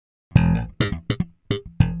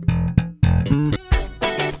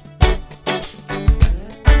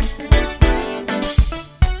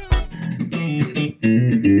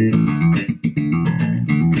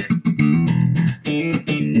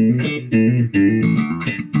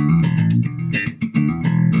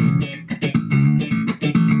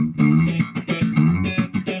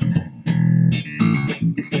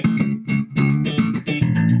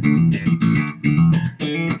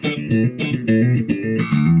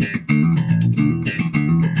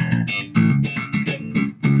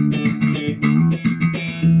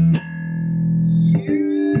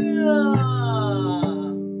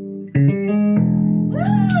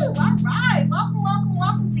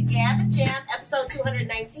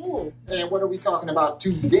And what are we talking about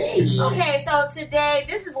today? Okay, so today,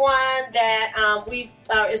 this is one that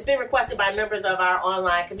it's been requested by members of our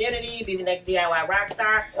online community, Be the Next DIY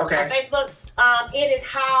Rockstar on Facebook. It is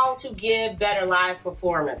how to give better live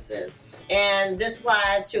performances. And this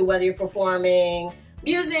applies to whether you're performing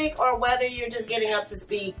music or whether you're just getting up to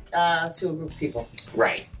speak to a group of people.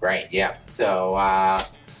 Right, yeah. So,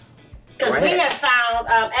 because we have found,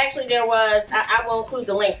 actually there was, I will include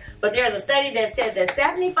the link, but there's a study that said that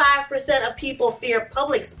 75% of people fear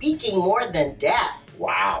public speaking more than death.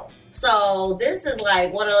 Wow. So this is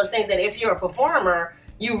like one of those things that if you're a performer,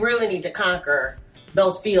 you really need to conquer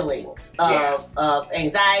those feelings of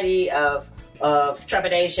anxiety, of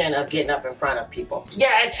trepidation, of getting up in front of people.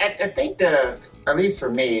 Yeah, I think at least for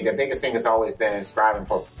me, the biggest thing has always been striving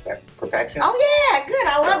for perfection. Oh, yeah, good.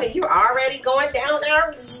 I love it. You're already going down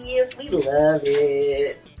our list. We love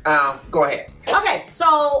it. Go ahead. Okay,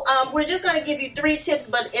 so we're just going to give you 3 tips,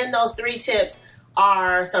 but in those 3 tips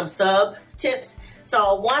are some sub-tips.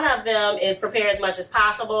 So one of them is prepare as much as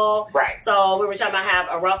possible. Right. So we were talking about have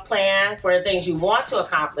a rough plan for the things you want to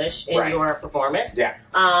accomplish in your performance. Yeah.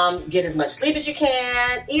 Get as much sleep as you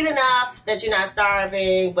can. Eat enough that you're not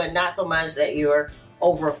starving, but not so much that you're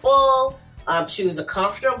over full. Choose a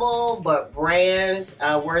comfortable but brand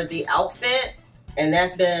worthy outfit. And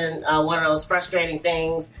that's been one of those frustrating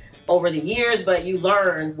things over the years, but you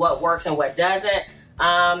learn what works and what doesn't.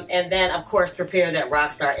 And then, of course, prepare that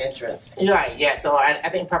rock star entrance. Right, yeah. So I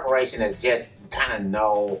think preparation is just kind of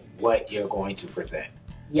know what you're going to present.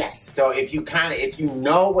 Yes. So if you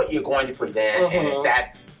know what you're going to present, and if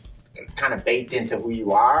that's kind of baked into who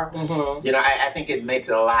you are, you know, I think it makes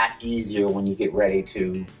it a lot easier when you get ready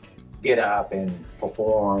to get up and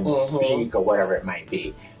perform, speak, or whatever it might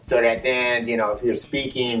be. So that then, you know, if you're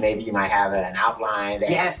speaking, maybe you might have an outline that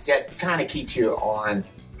just kind of keeps you on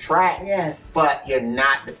track, but you're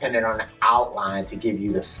not dependent on the outline to give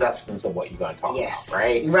you the substance of what you're going to talk about,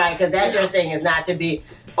 right? Right, because that's your thing is not to be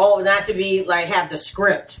like have the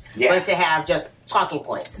script, but to have just talking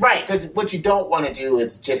points. Right, because what you don't want to do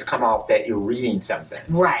is just come off that you're reading something.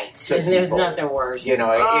 Right, and there's nothing worse. You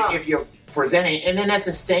know, if you're presenting, and then that's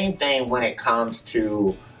the same thing when it comes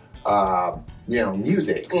to, you know,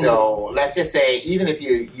 music. So let's just say, even if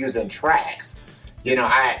you're using tracks, you know,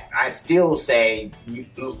 I still say you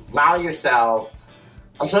allow yourself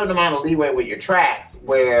a certain amount of leeway with your tracks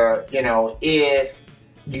where, you know, if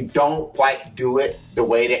you don't quite do it the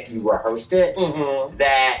way that you rehearsed it,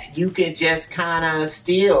 that you can just kind of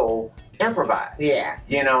still improvise. Yeah.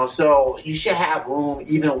 You know, so you should have room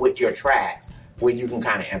even with your tracks where you can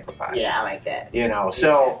kind of improvise. Yeah, I like that. You know,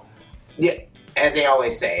 so, as they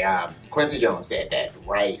always say, Quincy Jones said that,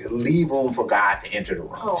 right? Leave room for God to enter the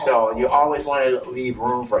room. So you always want to leave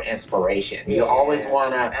room for inspiration. You always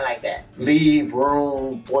want to I like that. Leave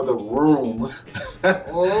room for the room that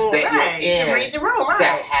you're in to read the room, to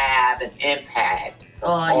have an impact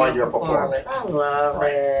on your performance. I love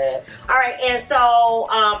it. All right, and so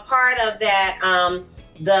part of that,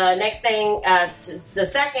 the next thing, the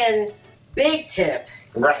second big tip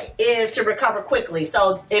is to recover quickly.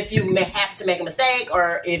 So if you have to make a mistake,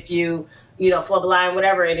 or if you flub a line,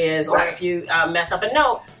 whatever it is, or if you mess up a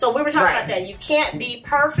note. So we were talking about that. You can't be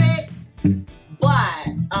perfect, but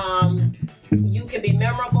you can be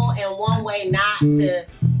memorable. And one way not to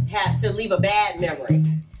have to leave a bad memory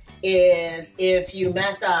is if you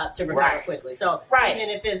mess up to recover quickly. So even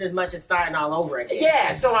if it's as much as starting all over again.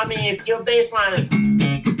 Yeah. So I mean, if your baseline is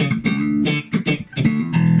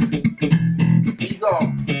go.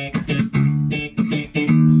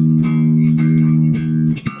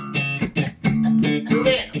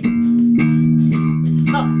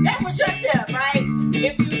 That was your tip, right?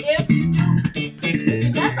 If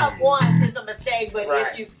you mess up once, it's a mistake. But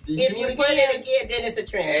if you put it again, then it's a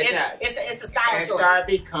trend. It's a style choice. It started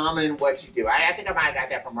becoming what you do. I think I might have got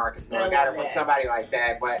that from Marcus Miller. I got it from somebody like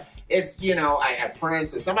that. But it's, I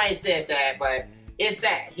Prince or somebody said that. But it's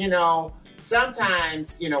that,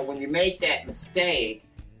 sometimes, when you make that mistake,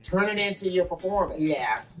 turn it into your performance.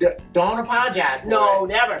 Yeah. Don't apologize for No, it.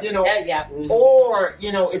 never. You know, yeah. Or,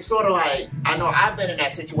 you know, it's sort of like, I know I've been in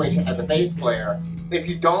that situation as a bass player. If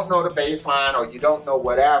you don't know the bass line or you don't know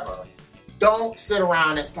whatever, don't sit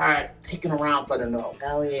around and start picking around for the note.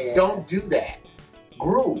 Oh, yeah. Don't do that.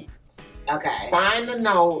 Groove. Okay. Find the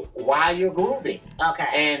note while you're grooving. Okay.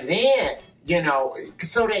 And then, you know,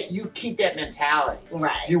 so that you keep that mentality.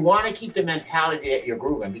 Right. You want to keep the mentality that you're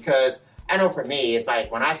grooving, because I know for me, it's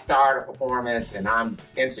like when I start a performance and I'm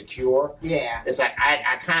insecure, it's like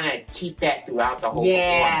I kind of keep that throughout the whole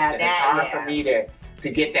performance. And it's hard for me to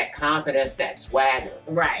get that confidence, that swagger.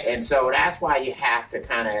 Right. And so that's why you have to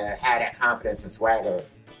kind of have that confidence and swagger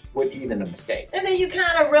with even the mistakes. And then you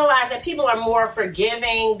kind of realize that people are more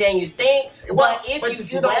forgiving than you think. But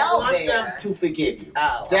if you don't want them to forgive you.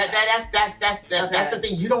 Oh, okay. That's the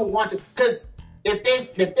thing. You don't want to, because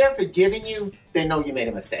if they're forgiving you, they know you made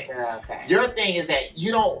a mistake. Okay. Your thing is that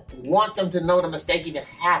you don't want them to know the mistake even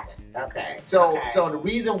happened. Okay. So the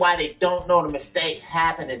reason why they don't know the mistake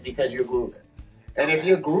happened is because you're grooving. And if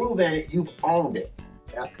you're grooving, you've owned it.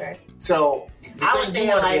 Okay. So I was saying,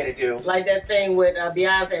 like that thing with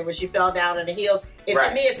Beyonce where she fell down in the heels.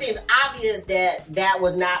 To me, it seems obvious that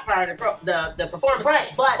was not part of the performance.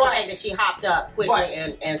 Right. But the fact that she hopped up quickly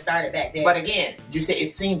and started back dancing. But again, you say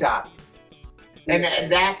it seemed obvious. And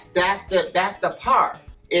that's the part.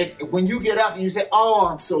 When you get up and you say, "Oh,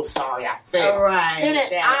 I'm so sorry, I failed," then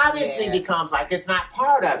it obviously becomes like it's not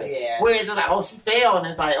part of it. Yeah. Whereas it's like, "Oh, she failed," and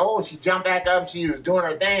it's like, "Oh, she jumped back up, she was doing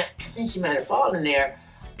her thing." I think she might have fallen there.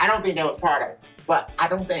 I don't think that was part of it, but I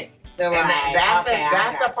don't think. And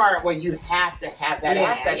that's the part where you have to have that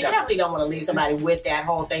aspect. You definitely don't want to leave somebody with that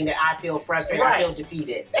whole thing that I feel frustrated, I feel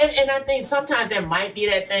defeated. And I think sometimes there might be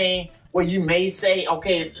that thing where you may say,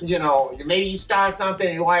 okay, you know, maybe you start something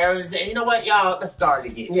and you say, you know what, y'all, let's start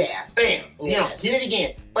it again. Yeah. Bam. You know, get it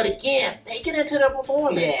again. But again, take it into the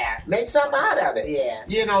performance. Yeah. Make something out of it. Yeah.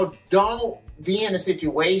 You know, don't be in a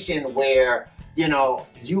situation where, you know,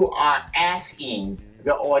 you are asking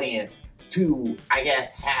the audience to, I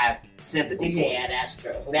guess, have sympathy. Yeah, that's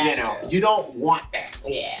true. That's true. You don't want that.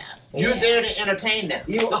 Yeah. You're there to entertain them.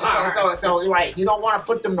 You are. So, right. You don't want to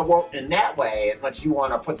put them to work in that way as much as you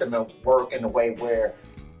want to put them to work in the way where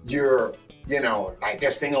you're, you know, like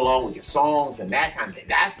they're singing along with your songs and that kind of thing.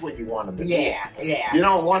 That's what you want them to do. Yeah. You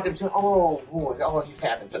don't want them to, oh, he's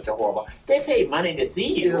having such a horrible. They paid money to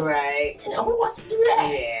see you. Right. You know, who wants to do that?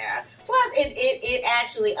 Yeah. Plus, it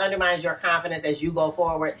actually undermines your confidence as you go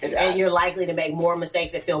forward, and you're likely to make more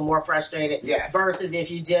mistakes and feel more frustrated. Yes. Versus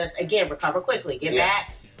if you just, again, recover quickly, get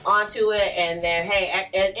back onto it, and then, hey,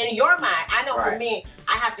 and in your mind, I know for me,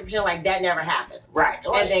 I have to pretend like that never happened. Right.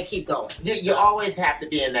 And then keep going. You always have to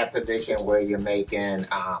be in that position where you're making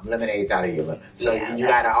lemonades out of your lemons. So you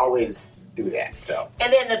got to always do that. So.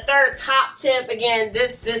 And then the third top tip, again,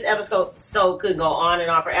 this episode could go on and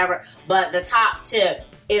on forever, but the top tip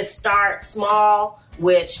is start small,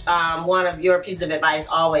 which one of your pieces of advice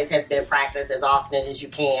always has been practice as often as you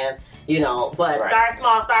can, you know, but start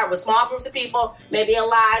small, start with small groups of people, maybe a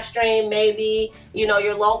live stream, maybe, you know,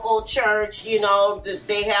 your local church, you know,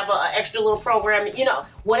 they have an extra little program, you know,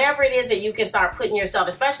 whatever it is that you can start putting yourself,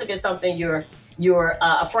 especially if it's something you're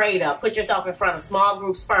afraid of, put yourself in front of small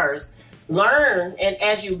groups first. Learn, and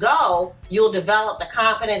as you go, you'll develop the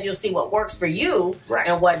confidence. You'll see what works for you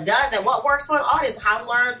and what doesn't. What works for an audience. How to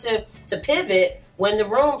learn to pivot when the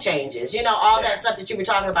room changes. You know, all that stuff that you were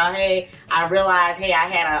talking about. Hey, I realized, I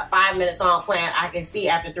had a 5-minute song planned. I can see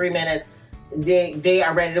after 3 minutes, they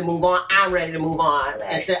are ready to move on. I'm ready to move on.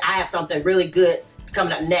 Until I have something really good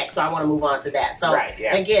coming up next, so I want to move on to that. So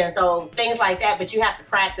again, so things like that, but you have to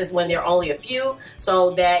practice when there are only a few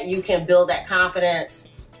so that you can build that confidence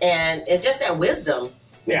and just that wisdom.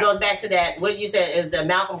 It goes back to that, what you said is the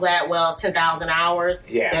Malcolm Gladwell's 10,000 hours,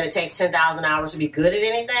 that it takes 10,000 hours to be good at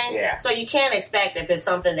anything. So you can't expect, if it's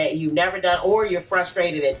something that you've never done or you're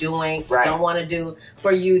frustrated at doing, don't want to do,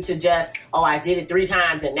 for you to just, I did it 3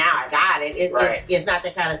 times and now I got it. It's not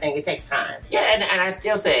that kind of thing. It takes time. Yeah, and I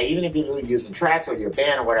still say, even if you're using tracks or your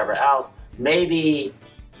band or whatever else, maybe,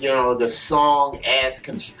 you know, the song as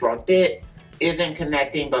constructed isn't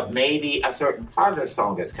connecting, but maybe a certain part of the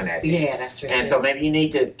song is connecting. Yeah, that's true. And so maybe you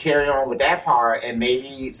need to carry on with that part, and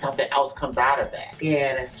maybe something else comes out of that.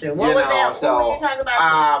 Yeah, that's true. What was that? So, what were you talking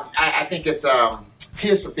about? I think it's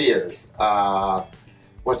Tears for Fears.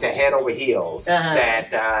 What's that? Head Over Heels.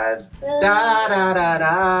 That da da da da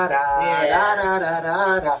da da da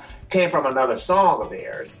da da came from another song of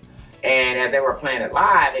theirs. And as they were playing it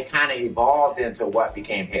live, it kind of evolved into what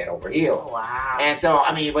became Head Over Heels. Oh, wow. And so,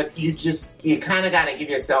 I mean, but you kind of got to give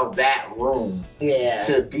yourself that room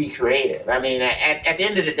to be creative. I mean, at the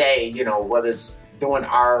end of the day, you know, whether it's doing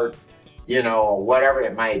art, you know, whatever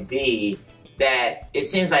it might be, that it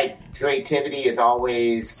seems like creativity is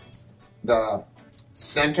always the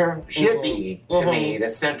center, should be, to me, the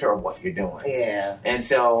center of what you're doing. Yeah. And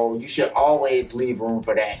so you should always leave room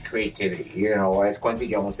for that creativity. You know, as Quincy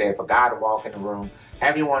Jones said, for God to walk in the room,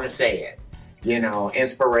 however you want to say it, you know,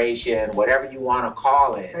 inspiration, whatever you want to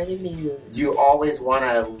call it, you always want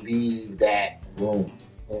to leave that room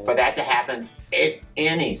for that to happen in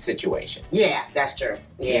any situation. Yeah, that's true.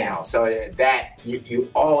 Yeah. You know, so that you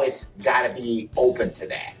always got to be open to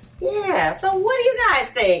that. Yeah. So what do you guys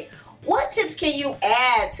think? What tips can you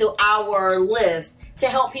add to our list to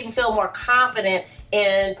help people feel more confident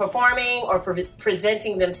in performing or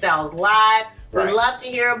presenting themselves live? We'd love to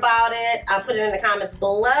hear about it. I'll put it in the comments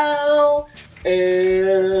below.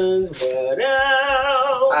 And what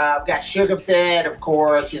else? I've got Sugar Fed, of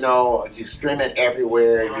course. You know, you stream it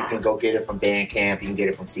everywhere. You can go get it from Bandcamp. You can get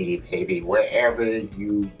it from CD Baby. Wherever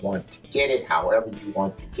you want to get it, however you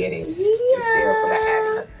want to get it. It's there for the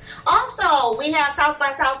having. Also, we have South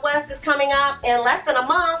by Southwest is coming up in less than a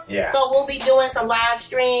month. Yeah. So we'll be doing some live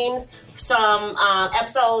streams, some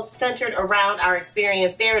episodes centered around our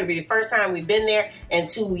experience there. It'll be the first time we've been there in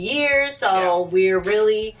 2 years. So we're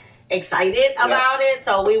really excited about it.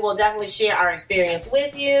 So we will definitely share our experience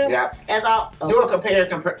with you. Yep. Do a compare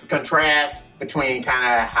contrast between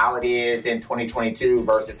kind of how it is in 2022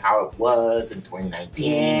 versus how it was in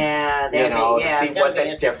 2019. Yeah, you know, to see what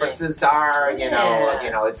the differences are. You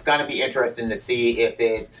know, it's going to be interesting to see if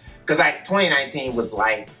it, because like 2019 was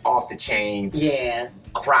like off the chain,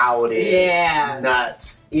 crowded,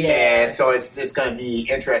 nuts, and so it's just going to be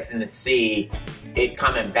interesting to see it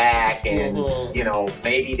coming back, and you know,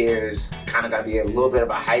 maybe there's kind of going to be a little bit of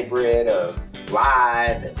a hybrid of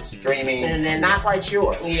live and streaming, and then not quite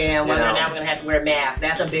sure. Yeah, whether or not we're going to have to wear masks.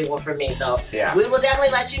 That's a big one for me. So we will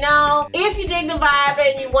definitely let you know. If you dig the vibe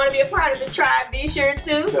and you want to be a part of the tribe, be sure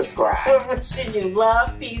to subscribe. We're wishing you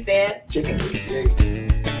love, peace, and chicken grease.